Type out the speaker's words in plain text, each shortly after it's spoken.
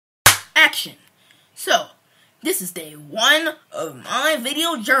action. So, this is day 1 of my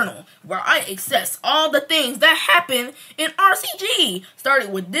video journal, where I access all the things that happen in RCG.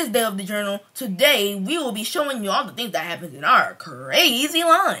 Starting with this day of the journal, today we will be showing you all the things that happen in our crazy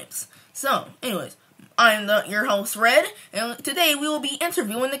lives. So, anyways, I'm your host, Red, and today we will be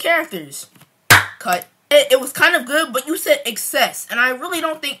interviewing the characters. Cut. It was kind of good, but you said excess, and I really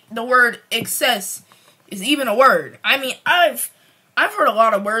don't think the word excess is even a word. I mean, I've heard a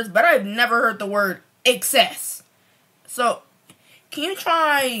lot of words, but I've never heard the word excess. So, can you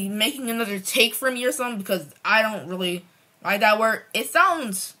try making another take for me or something? Because I don't really like that word. It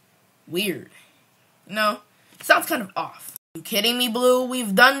sounds weird. You know? It sounds kind of off. Are you kidding me, Blue?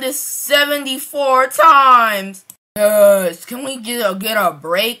 We've done this 74 times. Yes, can we get a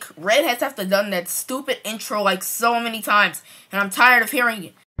break? Red has have to done that stupid intro like so many times, and I'm tired of hearing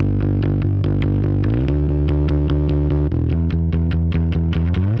it.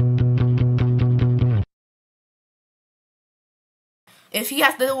 If he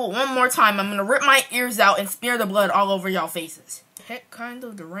has to do it one more time, I'm gonna rip my ears out and smear the blood all over y'all faces. Heck, kind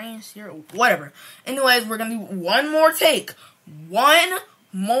of deranged here. Whatever. Anyways, we're gonna do one more take. One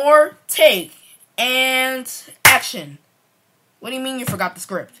more take. And action. What do you mean you forgot the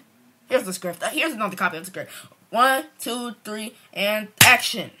script? Here's the script. Here's another copy of the script. 1, 2, 3, and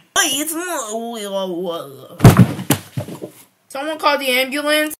action. Someone called the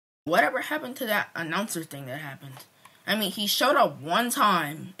ambulance. Whatever happened to that announcer thing that happened? I mean, he showed up one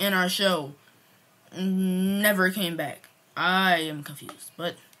time in our show. Never came back. I am confused.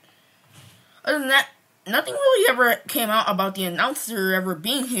 But other than that, nothing really ever came out about the announcer ever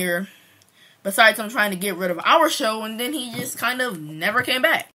being here. Besides him trying to get rid of our show, and then he just kind of never came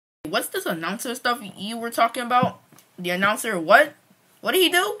back. What's this announcer stuff you were talking about? The announcer what? What did he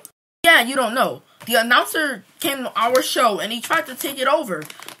do? Yeah, you don't know. The announcer came to our show, and he tried to take it over.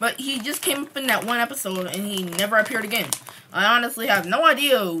 But he just came up in that one episode, and he never appeared again. I honestly have no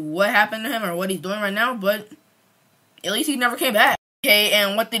idea what happened to him or what he's doing right now, but at least he never came back. Okay,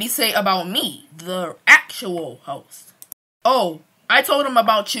 and what did he say about me, the actual host? Oh, I told him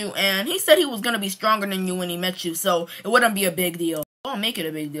about you, and he said he was going to be stronger than you when he met you, so it wouldn't be a big deal. Don't make it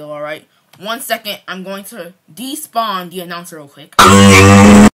a big deal, alright? 1 second, I'm going to despawn the announcer real quick.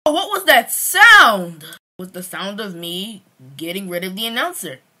 Oh, what was that sound? It was the sound of me getting rid of the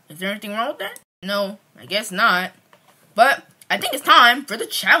announcer. Is there anything wrong with that? No, I guess not. But I think it's time for the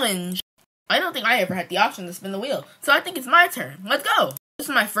challenge. I don't think I ever had the option to spin the wheel, so I think it's my turn. Let's go. This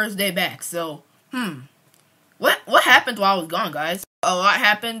is my first day back, so, What happened while I was gone, guys? A lot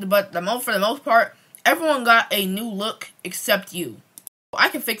happened, but for the most part, everyone got a new look except you. I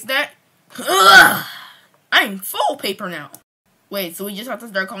can fix that. Ugh! I'm full paper now. Wait, so we just have to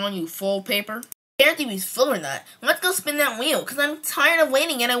start calling you full paper? I can't think he's full or not. Let's go spin that wheel, because I'm tired of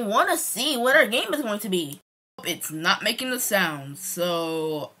waiting and I want to see what our game is going to be. It's not making the sound,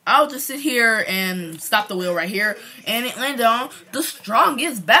 so I'll just sit here and stop the wheel right here, and it landed on the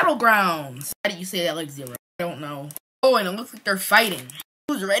strongest battlegrounds. How do you say that like 0? I don't know. Oh, and it looks like they're fighting.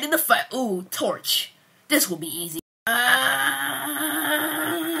 Who's ready to fight? Ooh, torch. This will be easy.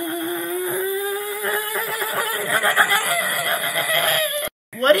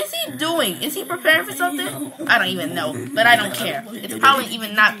 What is he doing? Is he preparing for something? I don't even know, but I don't care. It's probably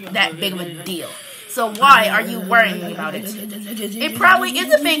even not that big of a deal. So why are you worrying about it? It probably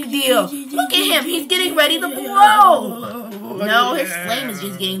is a big deal. Look at him. He's getting ready to blow. No, his flame is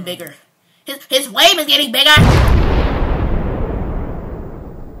just getting bigger. His flame is getting bigger.